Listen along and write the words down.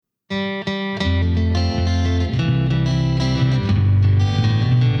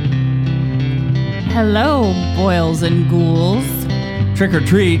Hello, boils and ghouls. Trick or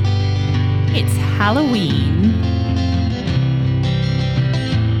treat. It's Halloween.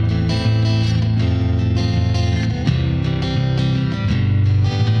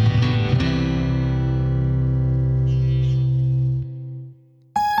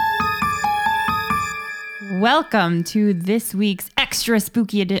 Welcome to this week's extra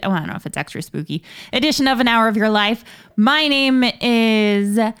spooky edition. Oh, I don't know if it's extra spooky edition of An Hour of Your Life. My name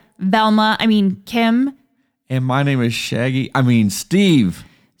is Kim. And my name is Steve.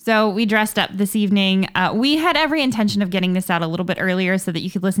 So we dressed up this evening. We had every intention of getting this out a little bit earlier so that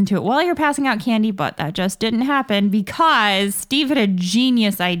you could listen to it while you're passing out candy, but that just didn't happen because Steve had a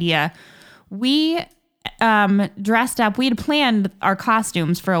genius idea. We dressed up. We had planned our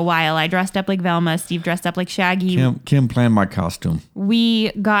costumes for a while. I dressed up like Velma. Steve dressed up like Shaggy. Kim planned my costume.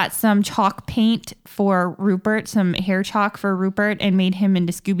 We got some chalk paint for Rupert, some hair chalk for Rupert, and made him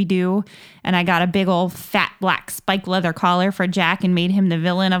into Scooby-Doo. And I got a big old fat black spike leather collar for Jack and made him the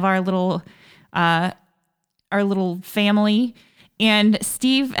villain of our little family. And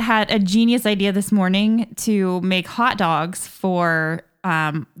Steve had a genius idea this morning to make hot dogs for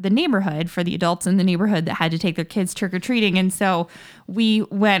the neighborhood, for the adults in the neighborhood that had to take their kids trick-or-treating. And so we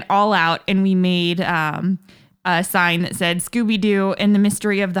went all out and we made a sign that said Scooby-Doo and the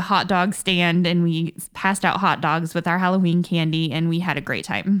mystery of the hot dog stand. And we passed out hot dogs with our Halloween candy and we had a great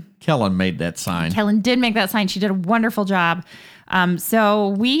time. Kellen made that sign. Kellen did make that sign. She did a wonderful job. So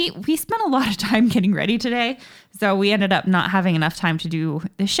we spent a lot of time getting ready today. So we ended up not having enough time to do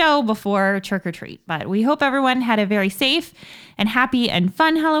the show before Trick or Treat. But we hope everyone had a very safe and happy and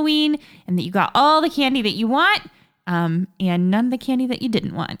fun Halloween and that you got all the candy that you want and none of the candy that you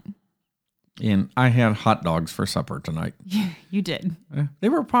didn't want. And I had hot dogs for supper tonight. You did. They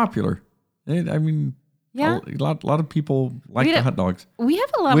were popular. Yeah. A lot of people like the hot dogs. We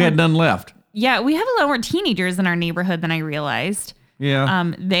have a lot. We had none left. Yeah, we have a lot more teenagers in our neighborhood than I realized.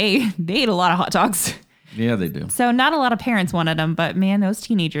 Yeah. They ate a lot of hot dogs. Yeah, they do. So not a lot of parents wanted them, but man, those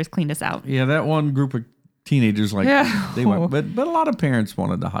teenagers cleaned us out. Yeah, that one group of teenagers they went, but a lot of parents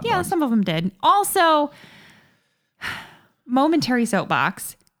wanted the hot dogs. Yeah, some of them did. Also, momentary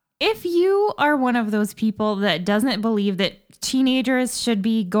soapbox. If you are one of those people that doesn't believe that teenagers should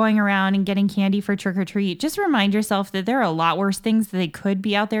be going around and getting candy for trick or treat, just remind yourself that there are a lot worse things that they could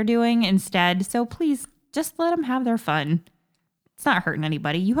be out there doing instead. So please just let them have their fun. It's not hurting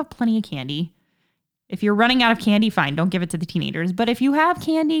anybody. You have plenty of candy. If you're running out of candy, fine, don't give it to the teenagers. But if you have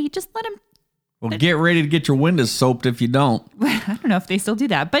candy, just let them. Well, get ready to get your windows soaped if you don't. I don't know if they still do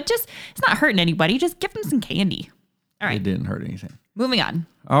that, but just it's not hurting anybody. Just give them some candy. All right. It didn't hurt anything. Moving on.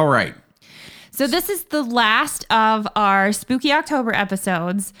 All right. So this is the last of our Spooky October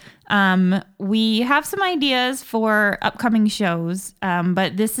episodes. We have some ideas for upcoming shows,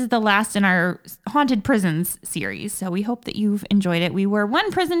 but this is the last in our Haunted Prisons series. So we hope that you've enjoyed it. We were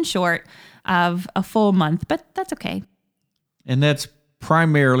one prison short of a full month, but that's okay. And that's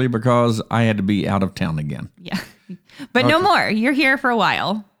primarily because I had to be out of town again. Yeah. But no more. You're here for a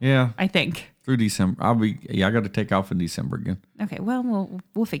while. Yeah. I think. Through December. I got to take off in December again. Okay, well,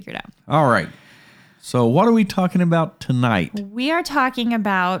 we'll figure it out. All right. So what are we talking about tonight? We are talking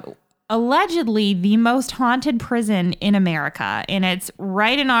about allegedly the most haunted prison in America, and it's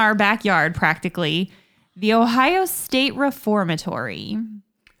right in our backyard practically, the Ohio State Reformatory.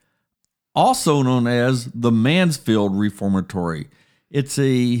 Also known as the Mansfield Reformatory. It's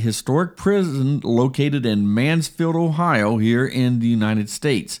a historic prison located in Mansfield, Ohio, here in the United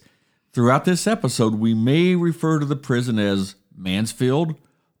States. Throughout this episode, we may refer to the prison as Mansfield,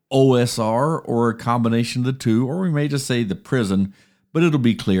 OSR, or a combination of the two, or we may just say the prison, but it'll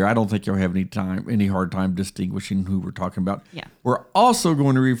be clear. I don't think you'll have any hard time distinguishing who we're talking about. Yeah. We're also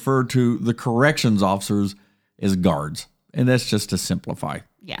going to refer to the corrections officers as guards, and that's just to simplify.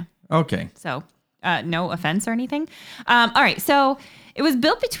 Yeah. Okay. So, no offense or anything. All right. So it was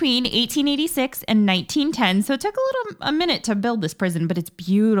built between 1886 and 1910. So it took a minute to build this prison, but it's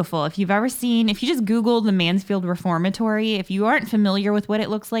beautiful. If you just Google the Mansfield Reformatory, if you aren't familiar with what it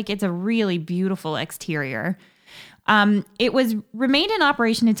looks like, it's a really beautiful exterior. It remained in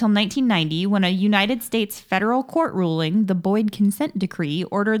operation until 1990 when a United States federal court ruling, the Boyd Consent Decree,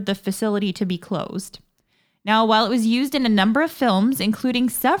 ordered the facility to be closed. Now, while it was used in a number of films, including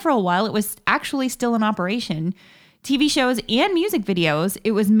several while it was actually still in operation, TV shows and music videos,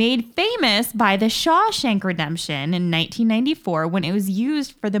 it was made famous by The Shawshank Redemption in 1994 when it was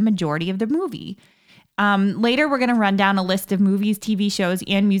used for the majority of the movie. Later, we're going to run down a list of movies, TV shows,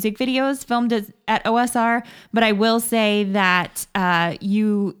 and music videos filmed at OSR, but I will say that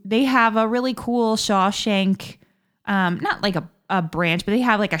they have a really cool Shawshank, not like a branch, but they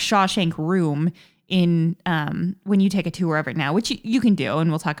have like a Shawshank room in when you take a tour of it now, which you can do,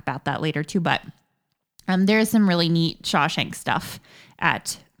 and we'll talk about that later too. But there is some really neat Shawshank stuff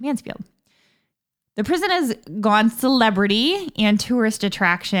at Mansfield. The prison has gone celebrity and tourist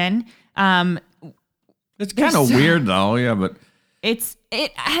attraction. It's kind of weird though, yeah, but it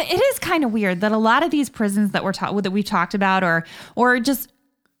is kind of weird that a lot of these prisons that we've talked about, or just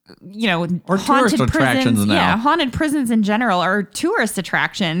or tourist attractions now. Yeah, haunted prisons in general are tourist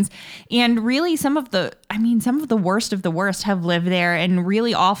attractions, and really some of the worst of the worst have lived there, and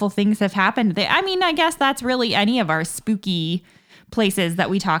really awful things have happened. I guess that's really any of our spooky places that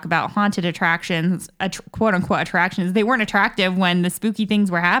we talk about, haunted attractions, quote unquote attractions. They weren't attractive when the spooky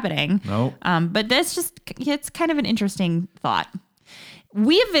things were happening. No. But it's kind of an interesting thought.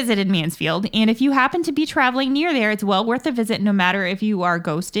 We have visited Mansfield, and if you happen to be traveling near there, it's well worth a visit, no matter if you are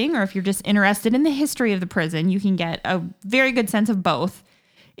ghosting or if you're just interested in the history of the prison. You can get a very good sense of both.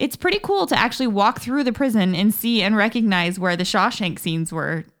 It's pretty cool to actually walk through the prison and see and recognize where the Shawshank scenes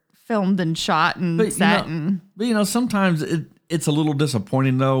were filmed and shot and set. But sometimes it's a little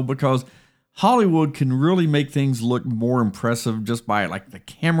disappointing though, because Hollywood can really make things look more impressive just by like the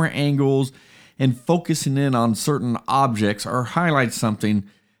camera angles and focusing in on certain objects or highlight something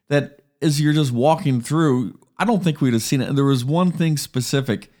that as you're just walking through, I don't think we'd have seen it. And there was one thing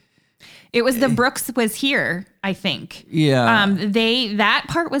specific. It was the Brooks was here, I think. Yeah. That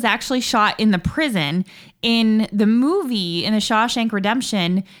part was actually shot in the prison. In the movie, in the Shawshank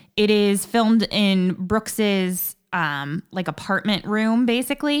Redemption, it is filmed in Brooks's apartment room,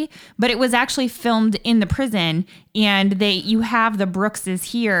 basically, but it was actually filmed in the prison, and you have the Brookses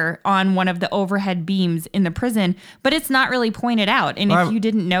here on one of the overhead beams in the prison, but it's not really pointed out. And if you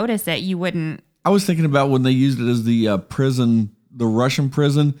didn't notice it, you wouldn't. I was thinking about when they used it as the prison, the Russian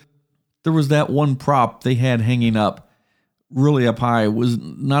prison, there was that one prop they had hanging up really up high. It was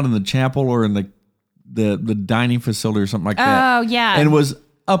not in the chapel or in the dining facility or something like that. Oh, yeah. And it was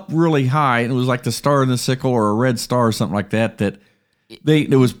up really high, and it was like the star in the sickle or a red star or something like that.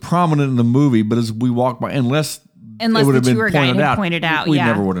 It was prominent in the movie, but as we walked by, unless it would have been pointed out, we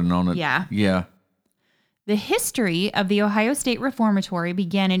never would have known it. Yeah. The history of the Ohio State Reformatory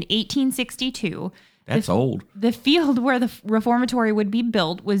began in 1862. That's old. The field where the reformatory would be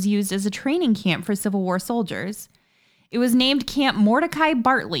built was used as a training camp for Civil War soldiers. It was named Camp Mordecai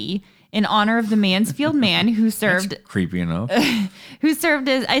Bartley in honor of the Mansfield man who served. That's creepy enough. Who served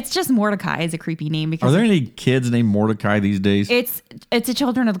as, it's just Mordecai is a creepy name because. Are there any kids named Mordecai these days? It's a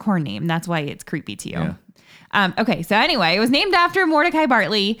Children of the Corn name. That's why it's creepy to you. Yeah. Okay, so anyway, it was named after Mordecai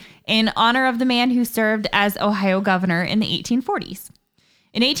Bartley in honor of the man who served as Ohio governor in the 1840s.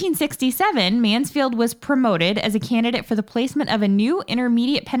 In 1867, Mansfield was promoted as a candidate for the placement of a new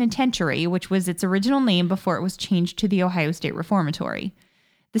intermediate penitentiary, which was its original name before it was changed to the Ohio State Reformatory.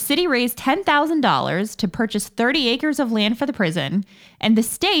 The city raised $10,000 to purchase 30 acres of land for the prison, and the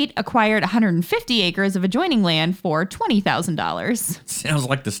state acquired 150 acres of adjoining land for $20,000. Sounds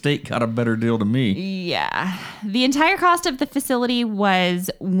like the state got a better deal to me. Yeah. The entire cost of the facility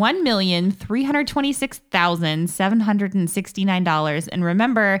was $1,326,769. And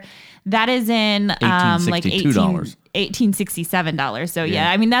remember, that is in $1867. So,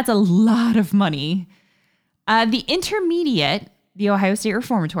 yeah, I mean, that's a lot of money. The intermediate, the Ohio State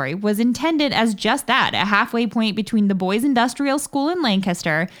Reformatory, was intended as just that, a halfway point between the Boys Industrial School in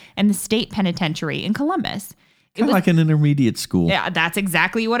Lancaster and the State Penitentiary in Columbus. Kind of like an intermediate school. Yeah, that's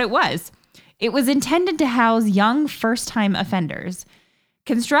exactly what it was. It was intended to house young first-time offenders.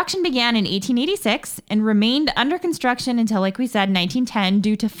 Construction began in 1886 and remained under construction until, like we said, 1910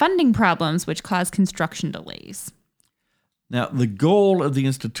 due to funding problems, which caused construction delays. Now, the goal of the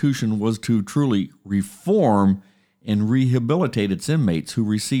institution was to truly reform and rehabilitate its inmates who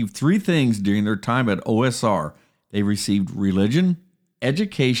received three things during their time at OSR. They received religion,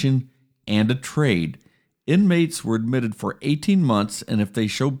 education, and a trade. Inmates were admitted for 18 months, and if they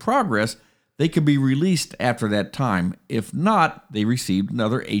showed progress, they could be released after that time. If not, they received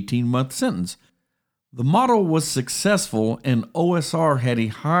another 18-month sentence. The model was successful, and OSR had a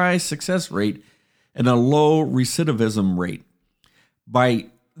high success rate and a low recidivism rate. By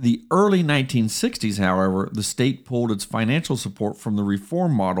the early 1960s, however, the state pulled its financial support from the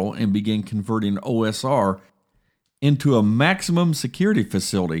reform model and began converting OSR into a maximum security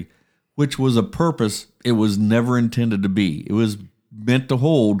facility, which was a purpose it was never intended to be. It was meant to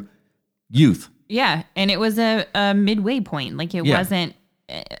hold youth. Yeah, and it was a midway point. Like it wasn't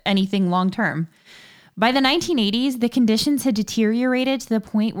anything long term. By the 1980s, the conditions had deteriorated to the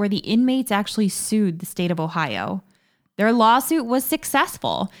point where the inmates actually sued the state of Ohio. Their lawsuit was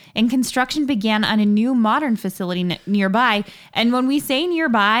successful, and construction began on a new modern facility nearby. And when we say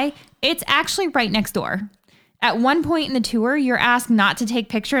nearby, It's actually right next door. At one point in the tour, you're asked not to take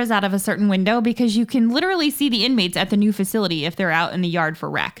pictures out of a certain window because you can literally see the inmates at the new facility if they're out in the yard for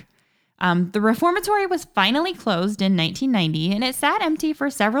rec. The reformatory was finally closed in 1990, and it sat empty for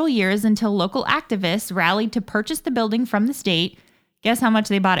several years until local activists rallied to purchase the building from the state. Guess how much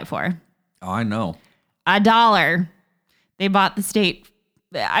they bought it for? Oh, I know. $1. They bought the state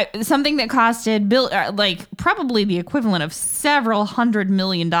something that costed probably the equivalent of several $100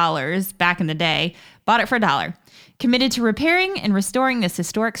 million back in the day. Bought it for $1. Committed to repairing and restoring this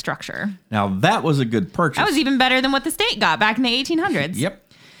historic structure. Now, that was a good purchase. That was even better than what the state got back in the 1800s.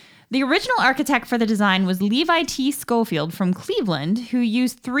 Yep. The original architect for the design was Levi T. Schofield from Cleveland, who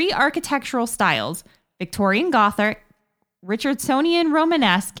used 3 architectural styles: Victorian Gothic, Richardsonian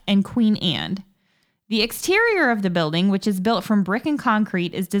Romanesque, and Queen Anne. The exterior of the building, which is built from brick and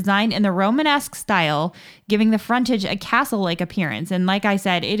concrete, is designed in the Romanesque style, giving the frontage a castle-like appearance. And like I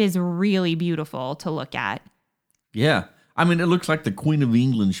said, it is really beautiful to look at. Yeah. I mean, it looks like the Queen of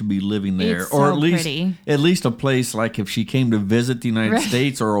England should be living there. It's or so at least pretty. At least a place like if she came to visit the United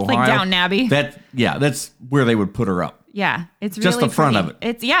States or Ohio. Like Downton Abbey. That's where they would put her up. Yeah, it's really just the front pretty. of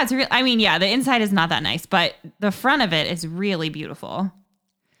it. It's real. I mean, yeah, the inside is not that nice, but the front of it is really beautiful.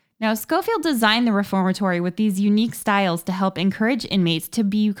 Now, Schofield designed the reformatory with these unique styles to help encourage inmates to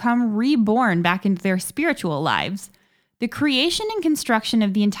become reborn back into their spiritual lives. The creation and construction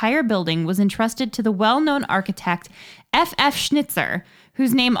of the entire building was entrusted to the well-known architect F.F. Schnitzer,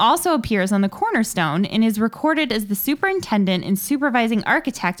 whose name also appears on the cornerstone and is recorded as the superintendent and supervising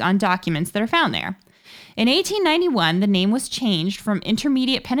architect on documents that are found there. In 1891, the name was changed from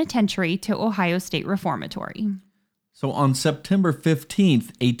Intermediate Penitentiary to Ohio State Reformatory. So on September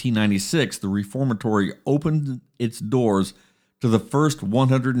 15th, 1896, the reformatory opened its doors to the first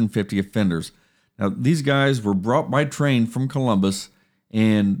 150 offenders. Now, these guys were brought by train from Columbus,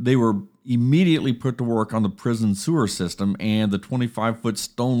 and they were immediately put to work on the prison sewer system and the 25-foot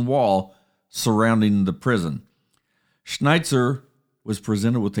stone wall surrounding the prison. Schnitzer was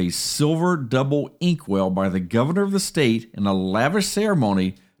presented with a silver double inkwell by the governor of the state in a lavish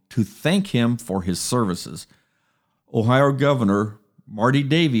ceremony to thank him for his services. Ohio Governor Marty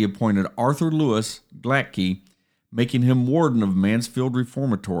Davie appointed Arthur Lewis Glatke, making him warden of Mansfield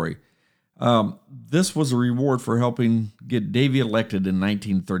Reformatory. This was a reward for helping get Davie elected in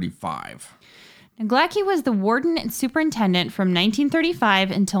 1935. Now, Glatke was the warden and superintendent from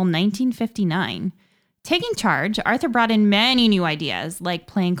 1935 until 1959. Taking charge, Arthur brought in many new ideas, like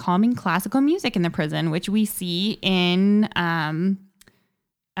playing calming classical music in the prison, which we see in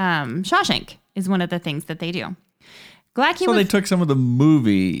Shawshank, is one of the things that they do. They took some of the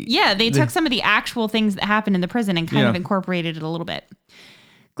movie. Yeah, they took some of the actual things that happened in the prison and kind of incorporated it a little bit.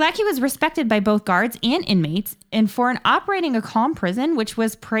 Glatke was respected by both guards and inmates, and for operating a calm prison, which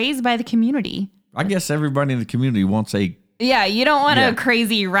was praised by the community. I guess everybody in the community wants a... Yeah, you don't want a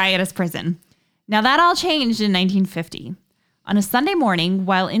crazy, riotous prison. Now, that all changed in 1950. On a Sunday morning,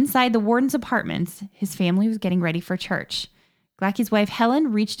 while inside the warden's apartments, his family was getting ready for church. Glatke's wife,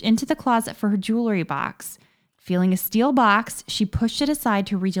 Helen, reached into the closet for her jewelry box. Feeling a steel box, she pushed it aside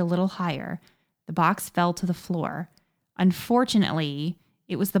to reach a little higher. The box fell to the floor. Unfortunately,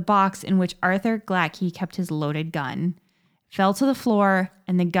 it was the box in which Arthur Glatke kept his loaded gun. It fell to the floor,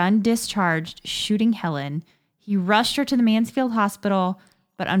 and the gun discharged, shooting Helen. He rushed her to the Mansfield Hospital,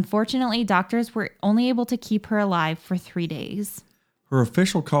 but unfortunately, doctors were only able to keep her alive for 3 days. Her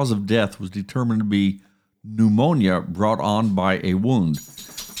official cause of death was determined to be pneumonia brought on by a wound.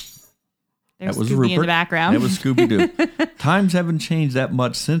 There's Scooby in the background. That was Scooby-Doo. Times haven't changed that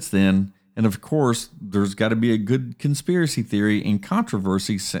much since then. And of course, there's got to be a good conspiracy theory and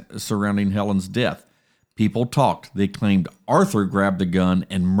controversy surrounding Helen's death. People talked. They claimed Arthur grabbed the gun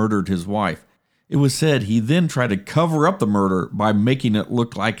and murdered his wife. It was said he then tried to cover up the murder by making it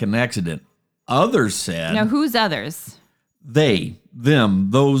look like an accident. Others said... Now, who's others? They, them,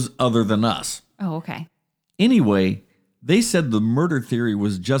 those other than us. Oh, okay. Anyway... They said the murder theory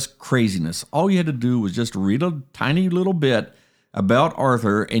was just craziness. All you had to do was just read a tiny little bit about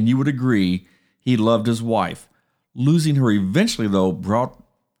Arthur, and you would agree he loved his wife. Losing her eventually, though, brought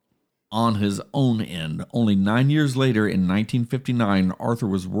on his own end. Only 9 years later, in 1959, Arthur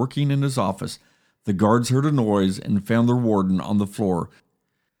was working in his office. The guards heard a noise and found their warden on the floor.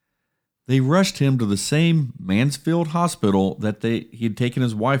 They rushed him to the same Mansfield Hospital that he had taken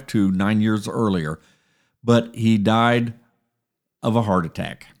his wife to 9 years earlier. But he died of a heart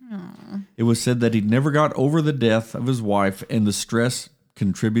attack. Aww. It was said that he never got over the death of his wife, and the stress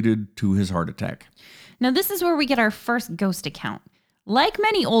contributed to his heart attack. Now, this is where we get our first ghost account. Like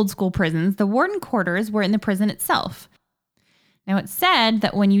many old school prisons, the warden quarters were in the prison itself. Now, it's said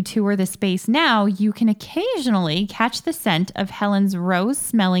that when you tour the space now, you can occasionally catch the scent of Helen's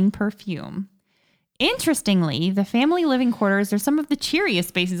rose-smelling perfume. Interestingly, the family living quarters are some of the cheeriest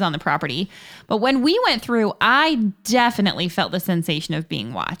spaces on the property, but when we went through, I definitely felt the sensation of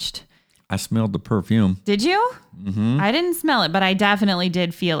being watched. I smelled the perfume. Did you? Mm-hmm. I didn't smell it, but I definitely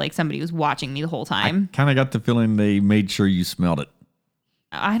did feel like somebody was watching me the whole time. I kind of got the feeling they made sure you smelled it.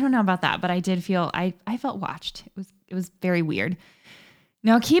 I don't know about that, but I did feel I felt watched. It was very weird.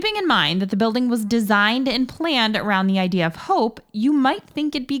 Now, keeping in mind that the building was designed and planned around the idea of hope, you might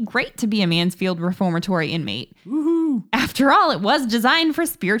think it'd be great to be a Mansfield reformatory inmate. Woohoo! After all, it was designed for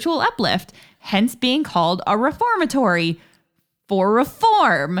spiritual uplift, hence being called a reformatory for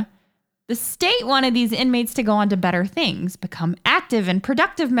reform. The state wanted these inmates to go on to better things, become active and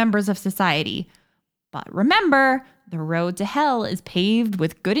productive members of society. But remember, the road to hell is paved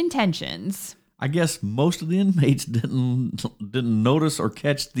with good intentions. I guess most of the inmates didn't notice or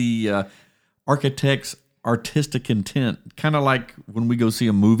catch the architect's artistic intent. Kind of like when we go see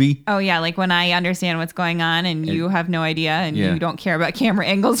a movie. Oh, yeah, like when I understand what's going on and you have no idea and you don't care about camera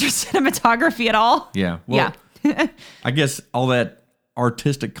angles or cinematography at all. Yeah. Well, yeah. I guess all that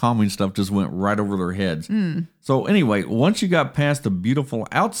artistic calming stuff just went right over their heads. So anyway, once you got past the beautiful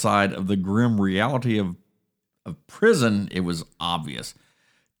outside of the grim reality of prison, it was obvious.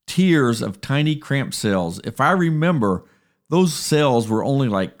 Tiers of tiny cramped cells. If I remember, those cells were only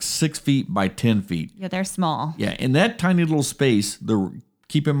like 6 feet by 10 feet. Yeah, they're small. Yeah, in that tiny little space,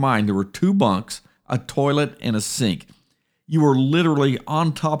 keep in mind, there were 2 bunks, a toilet, and a sink. You were literally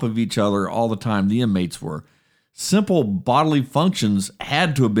on top of each other all the time, the inmates were. Simple bodily functions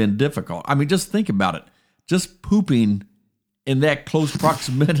had to have been difficult. I mean, just think about it. Just pooping in that close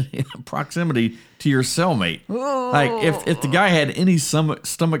proximity to your cellmate. Like if the guy had any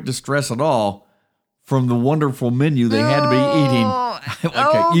stomach distress at all from the wonderful menu they had to be eating.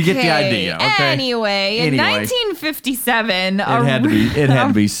 Okay, you get the idea. Okay. Anyway, in 1957, it had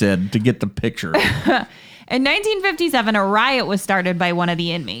to be said to get the picture. In 1957, a riot was started by one of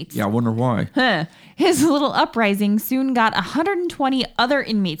the inmates. Yeah, I wonder why. His little uprising soon got 120 other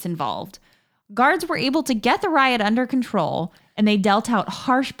inmates involved. Guards were able to get the riot under control, and they dealt out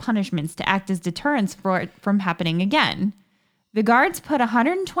harsh punishments to act as deterrents for it from happening again. The guards put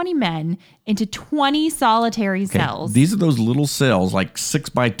 120 men into 20 solitary cells. These are those little cells, like 6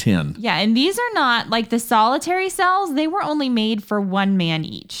 by 10. Yeah, and these are not like the solitary cells. They were only made for 1 man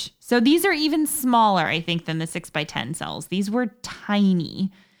each. So these are even smaller, I think, than the 6 by 10 cells. These were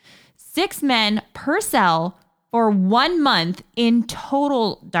tiny. 6 men per cell for 1 month in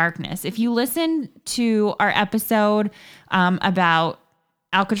total darkness. If you listen to our episode about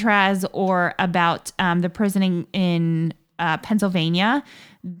Alcatraz or about the prison in Pennsylvania,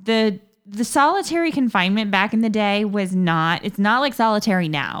 the solitary confinement back in the day it's not like solitary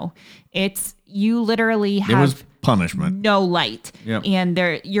now. It's you literally have it was punishment. No light. Yep.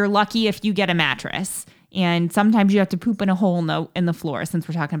 And you're lucky if you get a mattress. And sometimes you have to poop in a hole in the floor, since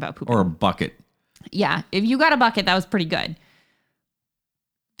we're talking about pooping. Or a bucket. Yeah, if you got a bucket, that was pretty good.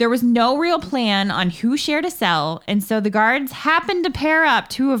 There was no real plan on who shared a cell, and so the guards happened to pair up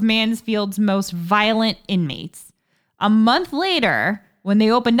 2 of Mansfield's most violent inmates. A month later, when they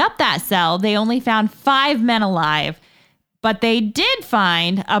opened up that cell, they only found 5 men alive, but they did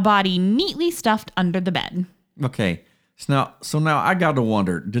find a body neatly stuffed under the bed. Okay, so now I got to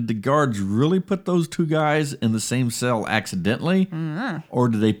wonder, did the guards really put those 2 guys in the same cell accidentally? Or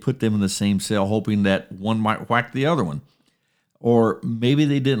did they put them in the same cell hoping that one might whack the other one? Or maybe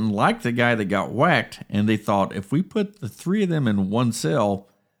they didn't like the guy that got whacked and they thought, if we put the 3 of them in one cell,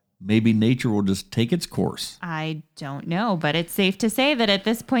 maybe nature will just take its course. I don't know, but it's safe to say that at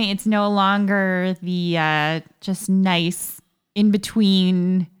this point, it's no longer the just nice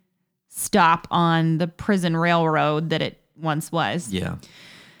in-between stop on the prison railroad that it once was. Yeah.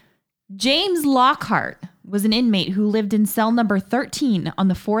 James Lockhart was an inmate who lived in cell number 13 on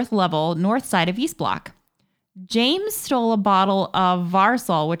the 4th level north side of East Block. James stole a bottle of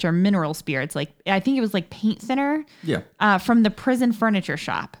Varsol, which are mineral spirits, like I think it was like paint thinner, from the prison furniture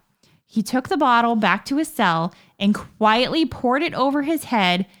shop. He took the bottle back to his cell and quietly poured it over his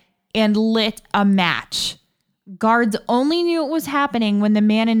head and lit a match. Guards only knew it was happening when the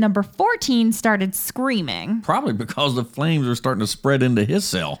man in number 14 started screaming. Probably because the flames were starting to spread into his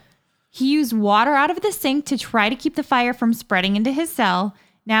cell. He used water out of the sink to try to keep the fire from spreading into his cell.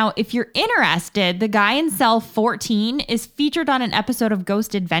 Now, if you're interested, the guy in cell 14 is featured on an episode of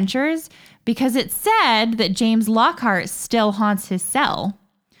Ghost Adventures because it's said that James Lockhart still haunts his cell.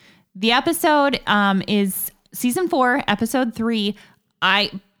 The episode is season 4, episode 3.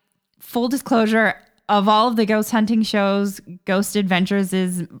 Full disclosure, of all of the ghost hunting shows, Ghost Adventures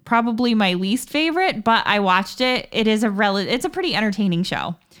is probably my least favorite, but I watched it. It's a pretty entertaining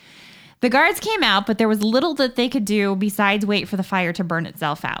show. The guards came out, but there was little that they could do besides wait for the fire to burn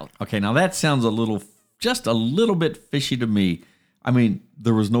itself out. Okay, now that sounds just a little bit fishy to me. I mean,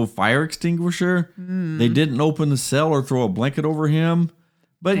 there was no fire extinguisher. They didn't open the cell or throw a blanket over him.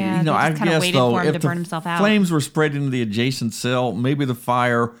 But, Yeah, I they just kinda guess, waited though, for him if to the burn himself out. flames were spreading to the adjacent cell, maybe the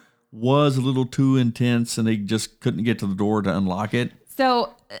fire was a little too intense and they just couldn't get to the door to unlock it.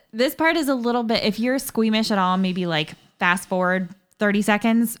 So this part is a little bit, if you're squeamish at all, maybe like fast forward 30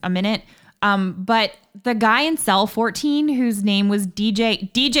 seconds, a minute. But the guy in cell 14, whose name was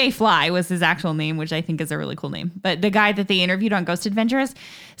DJ Fly was his actual name, which I think is a really cool name. But the guy that they interviewed on Ghost Adventures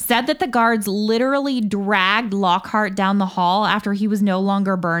said that the guards literally dragged Lockhart down the hall after he was no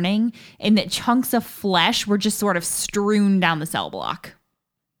longer burning, and that chunks of flesh were just sort of strewn down the cell block.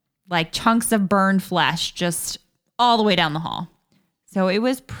 Like chunks of burned flesh just all the way down the hall. So it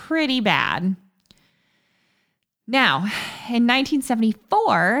was pretty bad. Now, in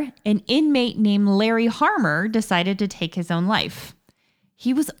 1974, an inmate named Larry Harmer decided to take his own life.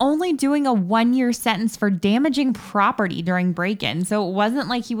 He was only doing a 1-year sentence for damaging property during break-in, so it wasn't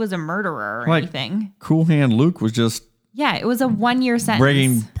like he was a murderer or anything. Cool Hand Luke was just Yeah, it was a 1-year sentence.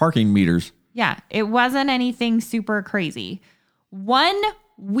 breaking parking meters. Yeah, it wasn't anything super crazy. 1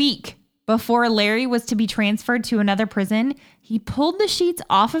 week before Larry was to be transferred to another prison, he pulled the sheets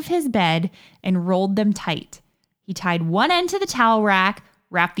off of his bed and rolled them tight. He tied one end to the towel rack,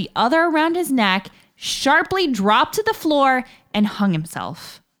 wrapped the other around his neck, sharply dropped to the floor, and hung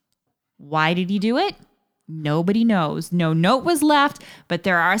himself. Why did he do it? Nobody knows. No note was left, but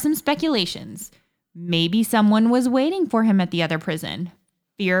there are some speculations. Maybe someone was waiting for him at the other prison.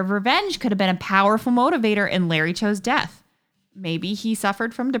 Fear of revenge could have been a powerful motivator, and Larry chose death. Maybe he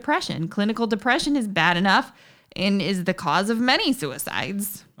suffered from depression. Clinical depression is bad enough and is the cause of many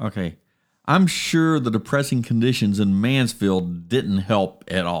suicides. Okay. I'm sure the depressing conditions in Mansfield didn't help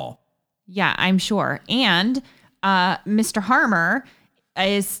at all. Yeah, I'm sure. And Mr. Harmer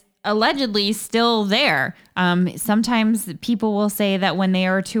is allegedly still there. Sometimes people will say that when they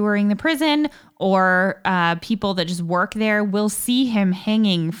are touring the prison or people that just work there will see him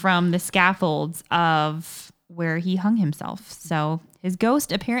hanging from the scaffolds of where he hung himself. So his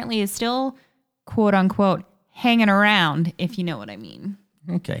ghost apparently is still, quote unquote, hanging around, if you know what I mean.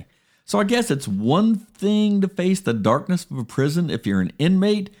 Okay. So I guess it's one thing to face the darkness of a prison if you're an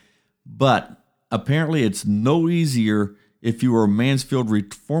inmate, but apparently it's no easier if you are a Mansfield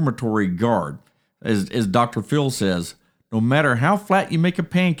Reformatory guard. As Dr. Phil says, no matter how flat you make a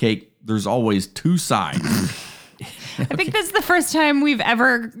pancake, there's always 2 sides. I think this is the first time we've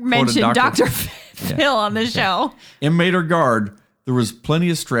ever mentioned Dr. Phil on the show. Inmate or guard, there was plenty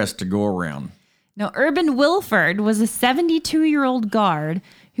of stress to go around. Now, Urban Wilford was a 72-year-old guard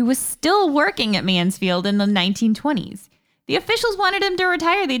who was still working at Mansfield in the 1920s. The officials wanted him to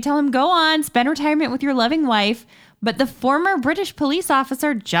retire. They'd tell him, go on, spend retirement with your loving wife. But the former British police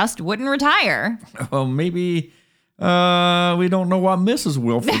officer just wouldn't retire. Well, maybe we don't know what Mrs.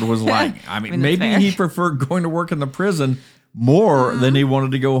 Wilford was like. I mean maybe he preferred going to work in the prison more than he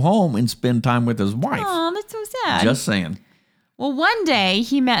wanted to go home and spend time with his wife. Oh, that's so sad. Just saying. Well, one day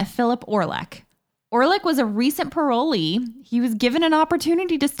he met Philip Orlick. Orlick was a recent parolee. He was given an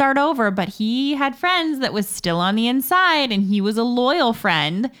opportunity to start over, but he had friends that was still on the inside, and he was a loyal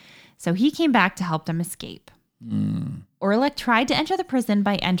friend. So he came back to help them escape. Orlick tried to enter the prison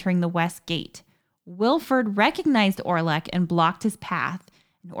by entering the west gate. Wilford recognized Orlick and blocked his path.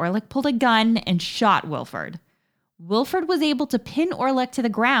 And Orlick pulled a gun and shot Wilford. Wilford was able to pin Orlick to the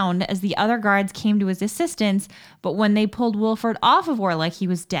ground as the other guards came to his assistance, but when they pulled Wilford off of Orlick, he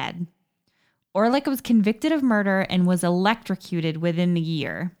was dead. Orlick was convicted of murder and was electrocuted within the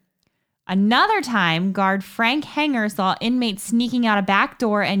year. Another time, guard Frank Hanger saw inmates sneaking out a back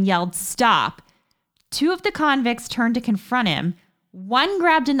door and yelled, "Stop!" 2 of the convicts turned to confront him. One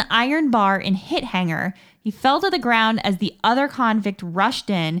grabbed an iron bar and hit Hanger. He fell to the ground as the other convict rushed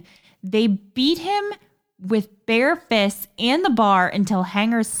in. They beat him with bare fists and the bar until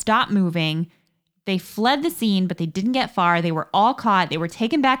Hanger stopped moving. They fled the scene, but they didn't get far. They were all caught. They were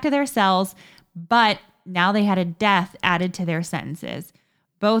taken back to their cells, but now they had a death added to their sentences.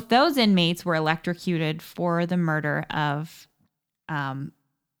 Both those inmates were electrocuted for the murder of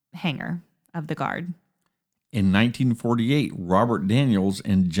Hanger, of the guard. In 1948, Robert Daniels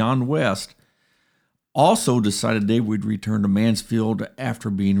and John West also decided they would return to Mansfield after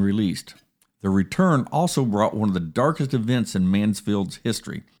being released. Their return also brought one of the darkest events in Mansfield's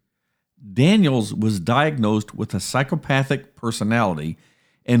history. Daniels was diagnosed with a psychopathic personality,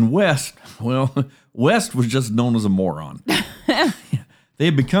 And West, well, West was just known as a moron. They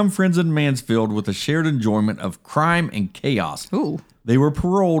had become friends in Mansfield with a shared enjoyment of crime and chaos. Ooh. They were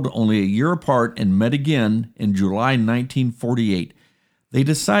paroled only a year apart and met again in July 1948. They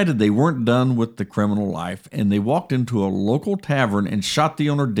decided they weren't done with the criminal life, and they walked into a local tavern and shot the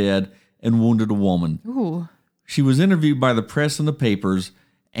owner dead and wounded a woman. Ooh. She was interviewed by the press and the papers,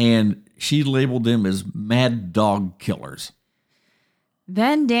 and she labeled them as mad dog killers.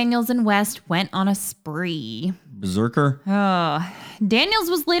 Then Daniels and West went on a spree. Berserker? Oh. Daniels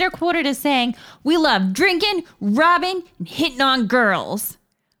was later quoted as saying, "We love drinking, robbing, and hitting on girls."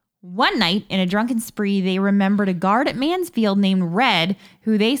 One night, in a drunken spree, they remembered a guard at Mansfield named Red,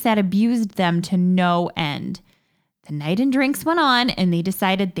 who they said abused them to no end. The night and drinks went on, and they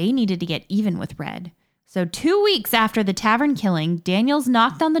decided they needed to get even with Red. So 2 weeks after the tavern killing, Daniels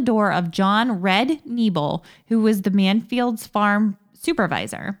knocked on the door of John Red Niebel, who was the Mansfield's farm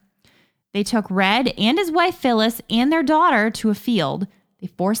supervisor. They took Red and his wife Phyllis and their daughter to a field. They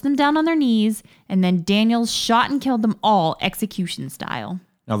forced them down on their knees, and then Daniels shot and killed them all execution style.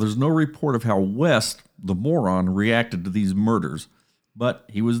 Now, there's no report of how West, the moron, reacted to these murders, but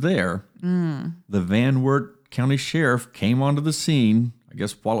he was there. The Van Wert County Sheriff came onto the scene, I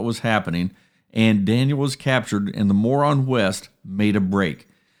guess while it was happening, and Daniel was captured, and the moron West made a break.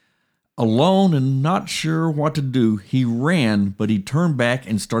 Alone and not sure what to do, he ran, but he turned back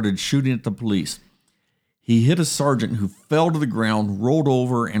and started shooting at the police. He hit a sergeant who fell to the ground, rolled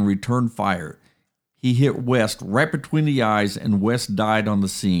over, and returned fire. He hit West right between the eyes, and West died on the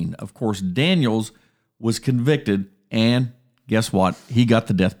scene. Of course, Daniels was convicted, and guess what? He got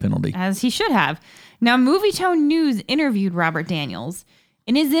the death penalty. As he should have. Now, Movietone News interviewed Robert Daniels.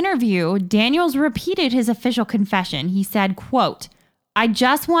 In his interview, Daniels repeated his official confession. He said, quote, "I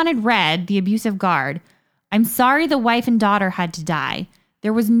just wanted Red, the abusive guard. I'm sorry the wife and daughter had to die.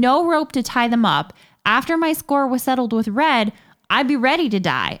 There was no rope to tie them up. After my score was settled with Red, I'd be ready to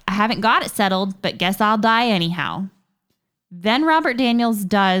die. I haven't got it settled, but guess I'll die anyhow." Then Robert Daniels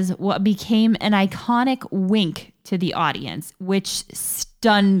does what became an iconic wink to the audience, which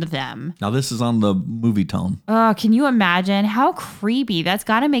stunned them. Now, this is on the Movietone. Oh, can you imagine? How creepy. That's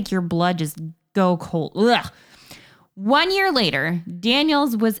got to make your blood just go cold. Ugh. 1 year later,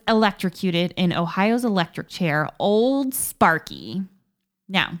 Daniels was electrocuted in Ohio's electric chair, Old Sparky.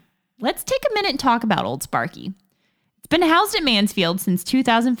 Now, let's take a minute and talk about Old Sparky. It's been housed at Mansfield since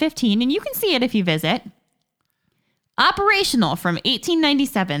 2015, and you can see it if you visit. Operational from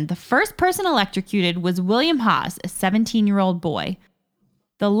 1897, the first person electrocuted was William Haas, a 17-year-old boy.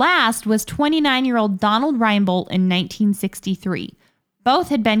 The last was 29-year-old Donald Reinbold in 1963. Both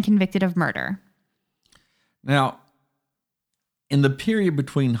had been convicted of murder. Now, in the period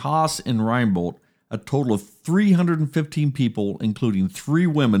between Haas and Reinbold, a total of 315 people, including 3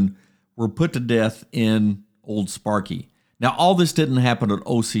 women, were put to death in Old Sparky. Now, all this didn't happen at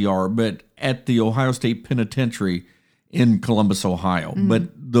OCR, but at the Ohio State Penitentiary in Columbus, Ohio. But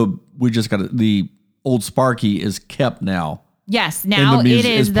the Old Sparky is kept now. Yes, now it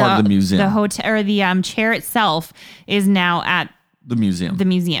is part of the museum. The hotel or the chair itself is now at the museum. The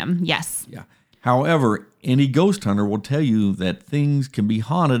museum, yes. Yeah. However, any ghost hunter will tell you that things can be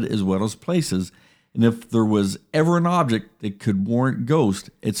haunted as well as places. And if there was ever an object that could warrant ghost,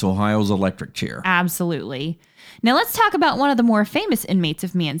 it's Ohio's electric chair. Absolutely. Now let's talk about one of the more famous inmates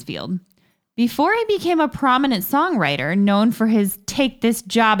of Mansfield. Before he became a prominent songwriter known for his "Take This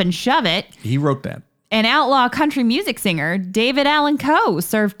Job and Shove It," He wrote that. an outlaw country music singer, David Allan Coe,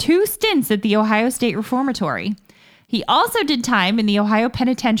 served 2 stints at the Ohio State Reformatory. He also did time in the Ohio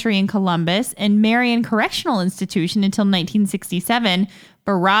Penitentiary in Columbus and Marion Correctional Institution until 1967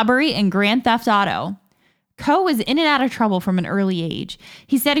 for robbery and grand theft auto. Coe was in and out of trouble from an early age.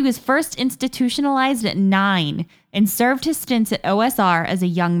 He said he was first institutionalized at 9 and served his stints at OSR as a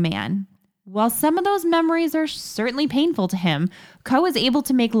young man. While some of those memories are certainly painful to him, Coe was able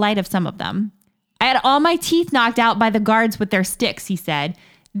to make light of some of them. "I had all my teeth knocked out by the guards with their sticks," he said.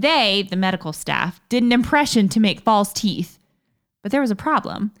 "They, the medical staff, did an impression to make false teeth." But there was a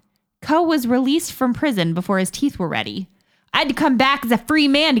problem. Coe was released from prison before his teeth were ready. "I had to come back as a free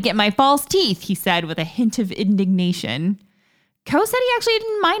man to get my false teeth," he said with a hint of indignation. Coe said he actually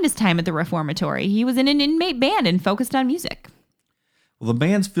didn't mind his time at the reformatory. He was in an inmate band and focused on music. Well, the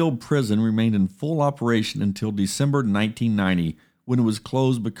Mansfield prison remained in full operation until December 1990, when it was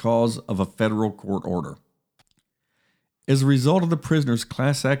closed because of a federal court order. As a result of the prisoners'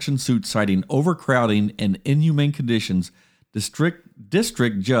 class action suit citing overcrowding and inhumane conditions,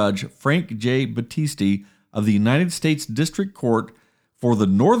 District Judge Frank J. Battisti of the United States District Court for the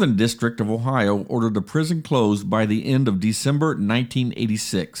Northern District of Ohio ordered the prison closed by the end of December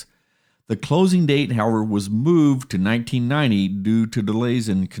 1986. The closing date, however, was moved to 1990 due to delays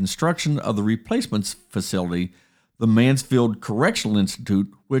in construction of the replacement facility, the Mansfield Correctional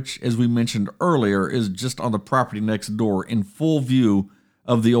Institute, which, as we mentioned earlier, is just on the property next door in full view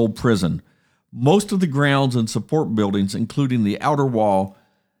of the old prison. Most of the grounds and support buildings, including the outer wall,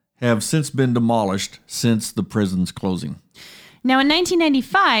 have since been demolished since the prison's closing. Now, in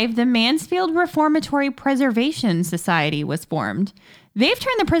 1995, the Mansfield Reformatory Preservation Society was formed. They've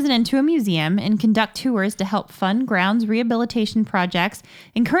turned the prison into a museum and conduct tours to help fund grounds rehabilitation projects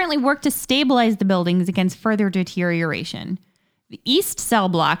and currently work to stabilize the buildings against further deterioration. The East Cell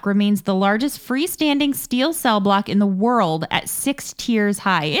Block remains the largest freestanding steel cell block in the world at 6 tiers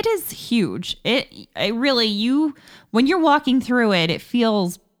high. It is huge. It really, when you're walking through it, it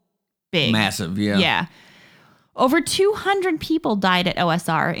feels big. Massive, yeah. Yeah. Over 200 people died at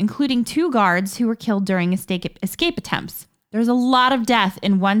OSR, including 2 guards who were killed during escape attempts. There's a lot of death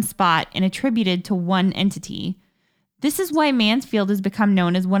in one spot and attributed to one entity. This is why Mansfield has become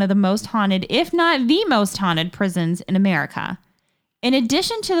known as one of the most haunted, if not the most haunted, prisons in America. In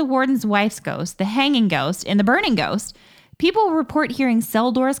addition to the warden's wife's ghost, the hanging ghost, and the burning ghost, people report hearing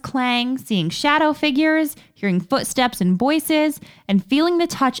cell doors clang, seeing shadow figures, hearing footsteps and voices, and feeling the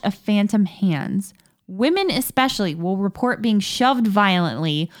touch of phantom hands. Women especially will report being shoved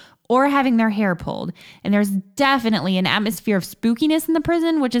violently or having their hair pulled. And there's definitely an atmosphere of spookiness in the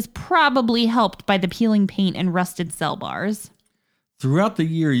prison, which is probably helped by the peeling paint and rusted cell bars. Throughout the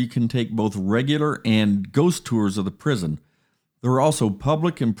year, you can take both regular and ghost tours of the prison. There are also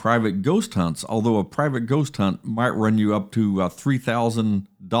public and private ghost hunts, although a private ghost hunt might run you up to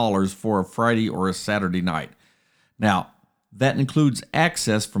 $3,000 for a Friday or a Saturday night. Now, that includes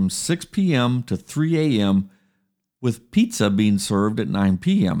access from 6 p.m. to 3 a.m., with pizza being served at 9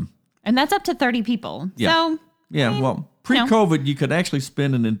 p.m. And that's up to 30 people. Yeah. So, well, pre-COVID, you could actually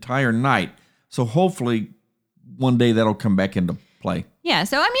spend an entire night. So hopefully one day that'll come back into play. Yeah.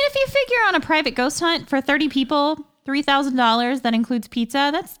 So, if you figure on a private ghost hunt for 30 people, $3,000, that includes pizza,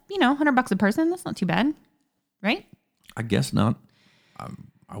 that's, $100 a person. That's not too bad. Right? I guess not.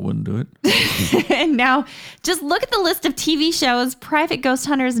 I wouldn't do it. And now, just look at the list of TV shows, private ghost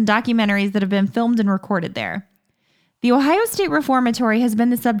hunters, and documentaries that have been filmed and recorded there. The Ohio State Reformatory has been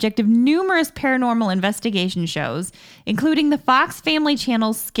the subject of numerous paranormal investigation shows, including the Fox Family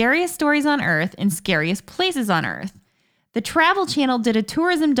Channel's Scariest Stories on Earth and Scariest Places on Earth. The Travel Channel did a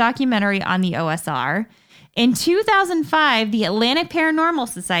tourism documentary on the OSR. In 2005, the Atlantic Paranormal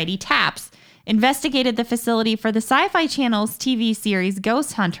Society, TAPS, investigated the facility for the Sci-Fi Channel's TV series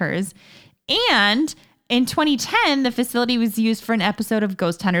Ghost Hunters. And in 2010, the facility was used for an episode of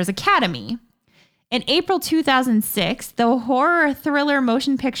Ghost Hunters Academy. In April 2006, the horror thriller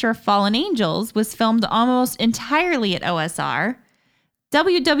motion picture Fallen Angels was filmed almost entirely at OSR.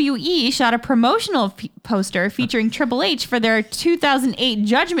 WWE shot a promotional poster featuring Triple H for their 2008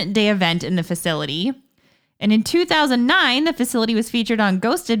 Judgment Day event in the facility. And in 2009, the facility was featured on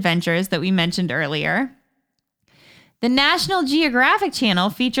Ghost Adventures that we mentioned earlier. The National Geographic Channel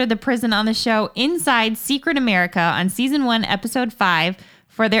featured the prison on the show Inside Secret America on Season 1, Episode 5,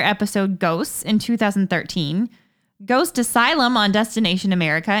 for their episode Ghosts in 2013, Ghost Asylum on Destination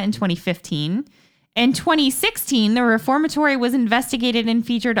America in 2015. In 2016, the reformatory was investigated and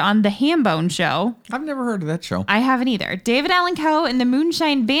featured on The Hambone Show. I've never heard of that show. I haven't either. David Allan Coe and the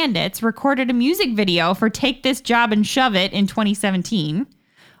Moonshine Bandits recorded a music video for Take This Job and Shove It in 2017.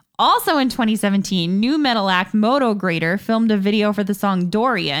 Also in 2017, new metal act Moto Grader filmed a video for the song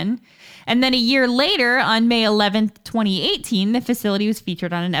Dorian. And then a year later, on May 11th, 2018, the facility was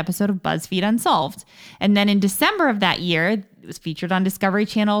featured on an episode of BuzzFeed Unsolved. And then in December of that year, it was featured on Discovery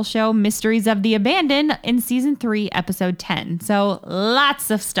Channel show Mysteries of the Abandoned in Season 3, Episode 10. So lots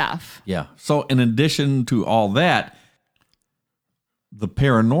of stuff. Yeah. So in addition to all that, the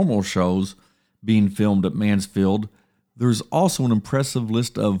paranormal shows being filmed at Mansfield, there's also an impressive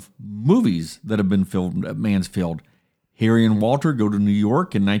list of movies that have been filmed at Mansfield. Harry and Walter go to New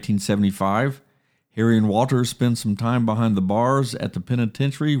York in 1975. Harry and Walter spend some time behind the bars at the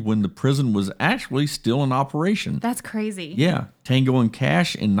penitentiary when the prison was actually still in operation. That's crazy. Yeah. Tango and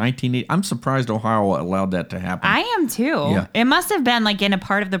Cash in 1980. I'm surprised Ohio allowed that to happen. I am too. Yeah. It must have been like in a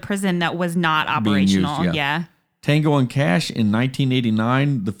part of the prison that was not operational. Used, yeah. Tango and Cash in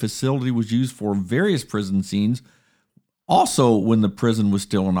 1989. The facility was used for various prison scenes, also when the prison was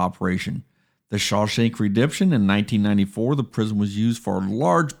still in operation. The Shawshank Redemption in 1994, the prison was used for a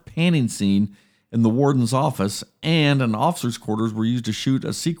large panning scene in the warden's office, and an officer's quarters were used to shoot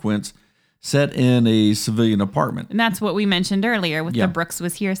a sequence set in a civilian apartment. And that's what we mentioned earlier with Yeah. the Brooks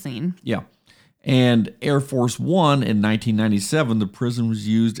was here scene. Yeah. And Air Force One in 1997, the prison was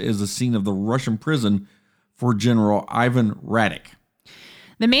used as the scene of the Russian prison for General Ivan Radek.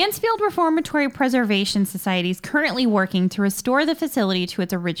 The Mansfield Reformatory Preservation Society is currently working to restore the facility to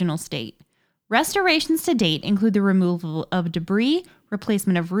its original state. Restorations to date include the removal of debris,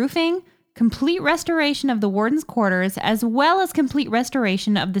 replacement of roofing, complete restoration of the warden's quarters, as well as complete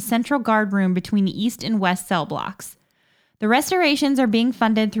restoration of the central guard room between the east and west cell blocks. The restorations are being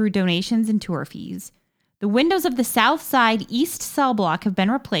funded through donations and tour fees. The windows of the south side east cell block have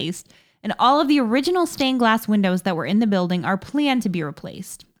been replaced, and all of the original stained glass windows that were in the building are planned to be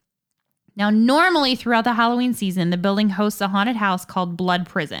replaced. Now, normally throughout the Halloween season, the building hosts a haunted house called Blood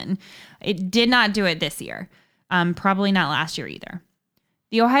Prison. It did not do it this year. Probably not last year either.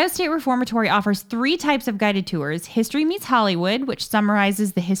 The Ohio State Reformatory offers 3 types of guided tours: History Meets Hollywood, which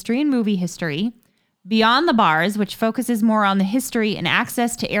summarizes the history and movie history; Beyond the Bars, which focuses more on the history and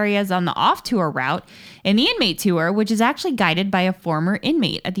access to areas on the off-tour route; and the Inmate Tour, which is actually guided by a former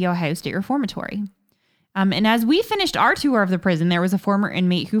inmate at the Ohio State Reformatory. And as we finished our tour of the prison, there was a former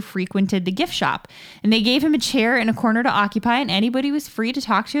inmate who frequented the gift shop, and they gave him a chair and a corner to occupy, and anybody was free to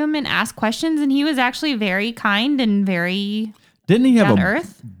talk to him and ask questions, and he was actually very kind and very... Didn't he have down a to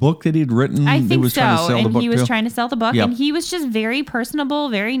earth? book that he'd written? I that think was so. trying to sell the And book he was too? trying to sell the book. Yep. And he was just very personable,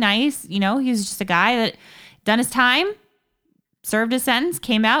 very nice. You know, he was just a guy that done his time, served his sentence,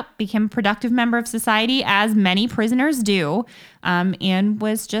 came out, became a productive member of society, as many prisoners do, and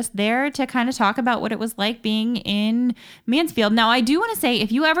was just there to kind of talk about what it was like being in Mansfield. Now, I do want to say,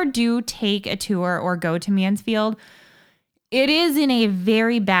 if you ever do take a tour or go to Mansfield, it is in a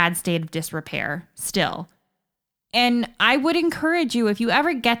very bad state of disrepair still. And I would encourage you, if you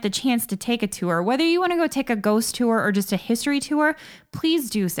ever get the chance to take a tour, whether you want to go take a ghost tour or just a history tour, please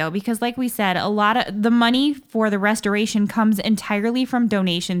do so. Because like we said, a lot of the money for the restoration comes entirely from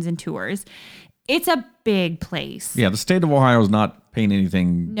donations and tours. It's a big place. Yeah, the state of Ohio is not paying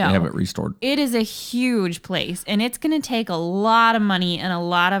anything No. to have it restored. It is a huge place, and it's going to take a lot of money and a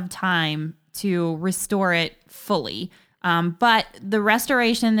lot of time to restore it fully. But the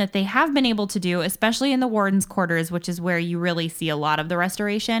restoration that they have been able to do, especially in the warden's quarters, which is where you really see a lot of the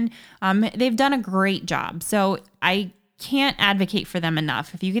restoration, they've done a great job. So I can't advocate for them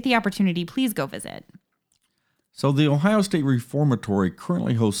enough. If you get the opportunity, please go visit. So the Ohio State Reformatory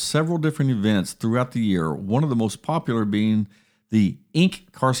currently hosts several different events throughout the year, one of the most popular being the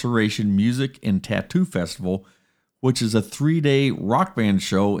Incarceration Music and Tattoo Festival, which is a 3-day rock band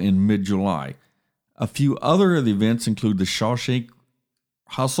show in mid-July. A few other of the events include the Shawshank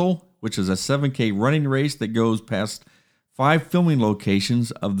Hustle, which is a 7K running race that goes past 5 filming locations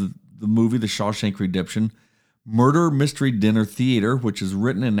of the movie The Shawshank Redemption, Murder Mystery Dinner Theater, which is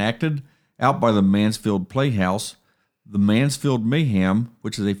written and acted out by the Mansfield Playhouse, the Mansfield Mayhem,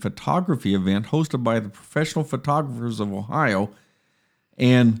 which is a photography event hosted by the Professional Photographers of Ohio,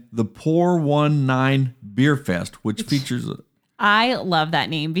 and the Pour 19 Beer Fest, which features... I love that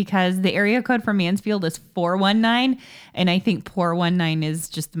name because the area code for Mansfield is 419, and I think 419 is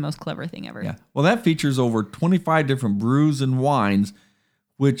just the most clever thing ever. Yeah. Well, that features over 25 different brews and wines,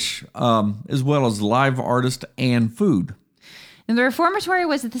 which, as well as live artists and food. And the Reformatory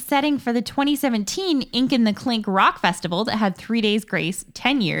was the setting for the 2017 Ink and the Clink Rock Festival that had 3 days grace,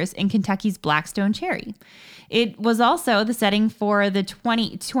 10 years, in Kentucky's Blackstone Cherry. It was also the setting for the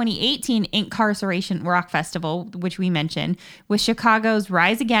 2018 Incarceration Rock Festival, which we mentioned, with Chicago's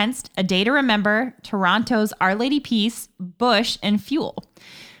Rise Against, A Day to Remember, Toronto's Our Lady Peace, Bush, and Fuel.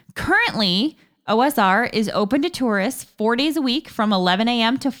 Currently, OSR is open to tourists 4 days a week from 11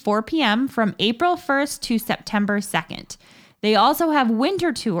 a.m. to 4 p.m. from April 1st to September 2nd. They also have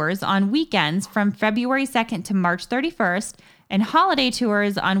winter tours on weekends from February 2nd to March 31st, and holiday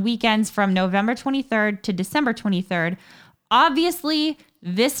tours on weekends from November 23rd to December 23rd. Obviously,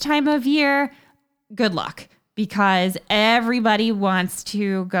 this time of year, good luck, because everybody wants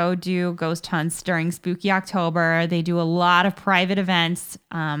to go do ghost hunts during Spooky October. They do a lot of private events.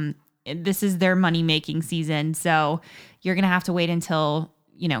 This is their money-making season, so you're going to have to wait until,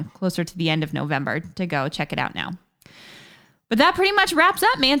 closer to the end of November to go check it out now. But that pretty much wraps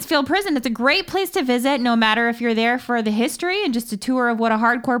up Mansfield Prison. It's a great place to visit, no matter if you're there for the history and just a tour of what a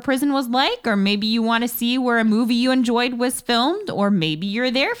hardcore prison was like, or maybe you want to see where a movie you enjoyed was filmed, or maybe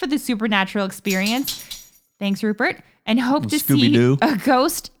you're there for the supernatural experience. Thanks, Rupert. And hope to see a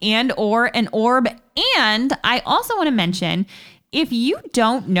ghost and or an orb. And I also want to mention, if you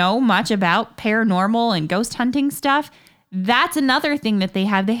don't know much about paranormal and ghost hunting stuff, that's another thing that they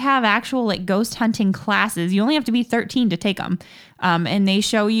have. They have actual like ghost hunting classes. You only have to be 13 to take them. And they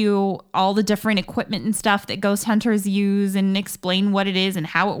show you all the different equipment and stuff that ghost hunters use and explain what it is and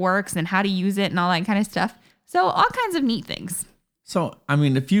how it works and how to use it and all that kind of stuff. So all kinds of neat things. So, I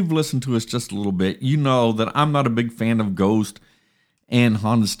mean, if you've listened to us just a little bit, you know that I'm not a big fan of ghost and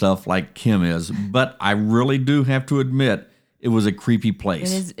haunted stuff like Kim is, but I really do have to admit it was a creepy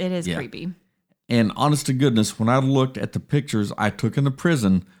place. It is creepy. And honest to goodness, when I looked at the pictures I took in the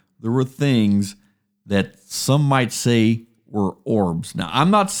prison, there were things that some might say were orbs. Now,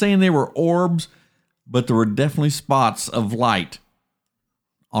 I'm not saying they were orbs, but there were definitely spots of light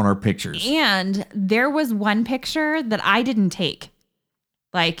on our pictures. And there was one picture that I didn't take.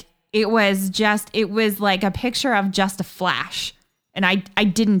 Like, it was like a picture of just a flash. And I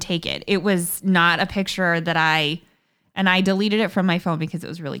didn't take it. It was not a picture that I deleted it from my phone because it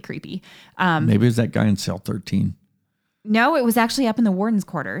was really creepy. Maybe it's that guy in cell 13. No, it was actually up in the warden's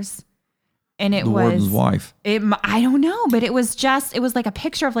quarters. And it was the warden's wife. I don't know, but it was like a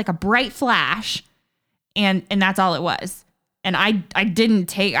picture of like a bright flash. And that's all it was. And I didn't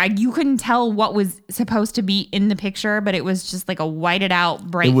take, you couldn't tell what was supposed to be in the picture, but it was just like a whited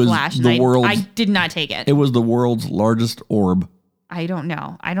out bright flash. And I did not take it. It was the world's largest orb. I don't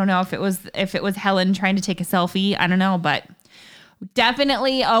know. I don't know if it was Helen trying to take a selfie. I don't know, but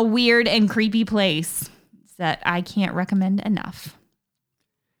definitely a weird and creepy place that I can't recommend enough.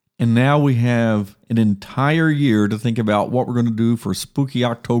 And now we have an entire year to think about what we're going to do for Spooky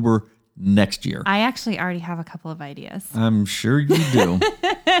October next year. I actually already have a couple of ideas. I'm sure you do.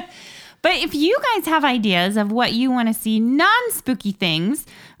 But if you guys have ideas of what you want to see, non-spooky things,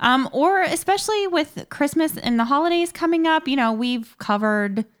 or especially with Christmas and the holidays coming up, we've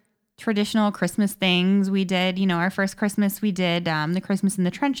covered traditional Christmas things. We did, our first Christmas, we did the Christmas in the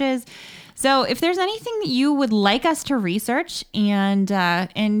Trenches. So if there's anything that you would like us to research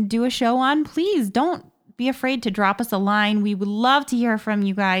and do a show on, please don't be afraid to drop us a line. We would love to hear from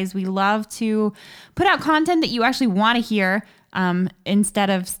you guys. We love to put out content that you actually want to hear, instead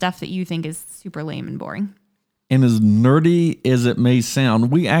of stuff that you think is super lame and boring. And as nerdy as it may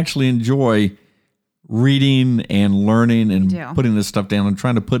sound, we actually enjoy reading and learning and putting this stuff down and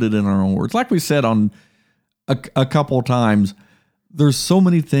trying to put it in our own words. Like we said on a couple of times, there's so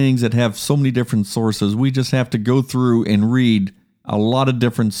many things that have so many different sources. We just have to go through and read a lot of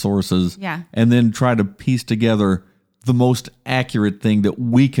different sources, and then try to piece together the most accurate thing that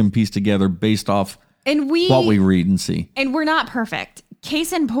we can piece together based off what we read and see. And we're not perfect.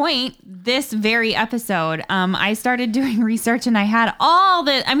 Case in point, this very episode, I started doing research and I had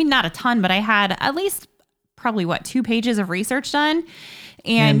not a ton, but I had at least probably 2 pages of research done.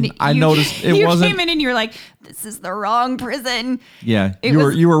 And I noticed it wasn't. You came in and you're like, this is the wrong prison. Yeah.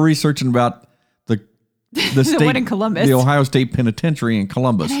 You were researching about the state, one in Columbus, the Ohio State Penitentiary in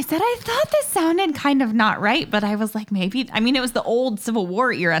Columbus. And I said, I thought this sounded kind of not right, but I was like, maybe, it was the old Civil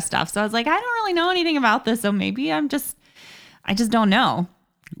War era stuff. So I was like, I don't really know anything about this. So maybe I just don't know.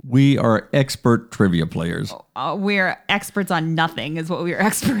 We are expert trivia players. We're experts on nothing is what we are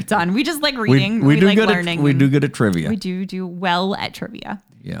experts on. We just like reading. We do like good learning. We do good at trivia. We do well at trivia.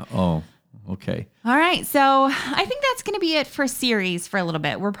 Yeah. Oh, okay. All right. So I think that's going to be it for series for a little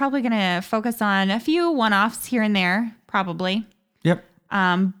bit. We're probably going to focus on a few one-offs here and there, probably. Yep.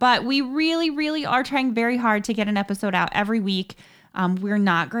 But we really, really are trying very hard to get an episode out every week. We're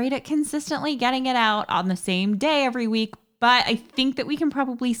not great at consistently getting it out on the same day every week, but I think that we can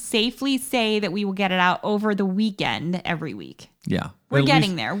probably safely say that we will get it out over the weekend every week. Yeah. We're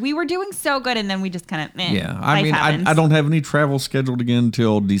getting there. We were doing so good, and then we just kind of, yeah. I don't have any travel scheduled again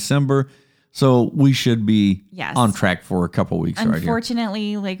until December, so we should be on track for a couple weeks right here.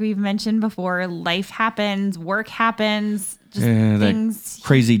 Unfortunately, like we've mentioned before, life happens, work happens, just things. That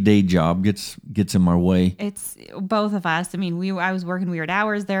crazy day job gets in my way. It's both of us. I was working weird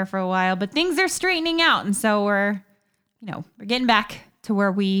hours there for a while, but things are straightening out, and so we're getting back to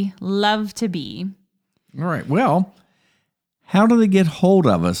where we love to be. All right. Well, how do they get hold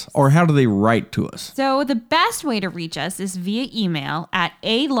of us, or how do they write to us? So the best way to reach us is via email at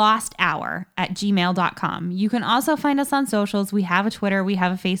alosthour@gmail.com. You can also find us on socials. We have a Twitter. We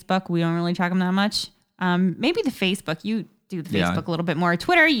have a Facebook. We don't really check them that much. Maybe the Facebook. You do the Facebook a little bit more.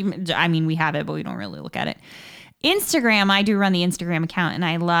 Twitter, we have it, but we don't really look at it. Instagram, I do run the Instagram account, and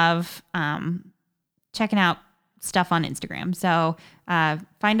I love checking out stuff on Instagram. So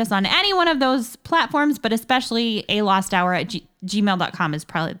find us on any one of those platforms, but especially alosthour@gmail.com is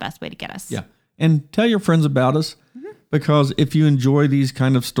probably the best way to get us. Yeah. And tell your friends about us, because if you enjoy these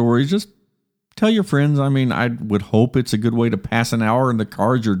kind of stories, just tell your friends. I would hope it's a good way to pass an hour in the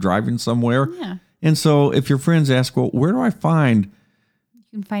car as you're driving somewhere. Yeah. And so if your friends ask, well, where do I find? You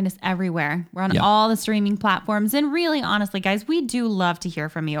can find us everywhere. We're on Yeah. all the streaming platforms. And really, honestly, guys, we do love to hear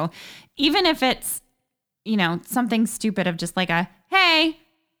from you. Even if it's, something stupid of just like a, hey,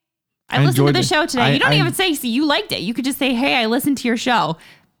 I listened to enjoyed the it. show today. You don't even say you liked it. You could just say, hey, I listened to your show.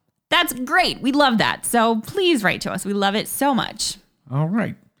 That's great. We love that. So please write to us. We love it so much. All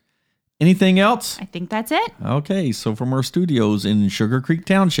right. Anything else? I think that's it. Okay. So from our studios in Sugar Creek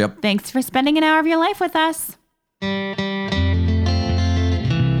Township. Thanks for spending an hour of your life with us.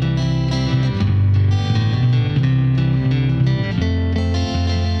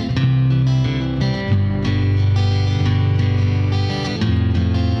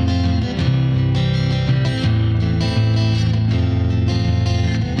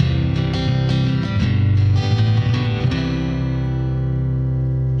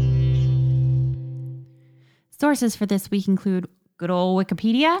 Sources for this week include good old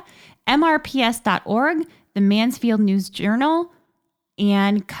Wikipedia, mrps.org, the Mansfield News Journal,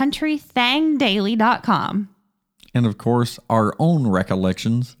 and countrythangdaily.com. And of course, our own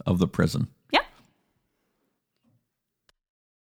recollections of the prison.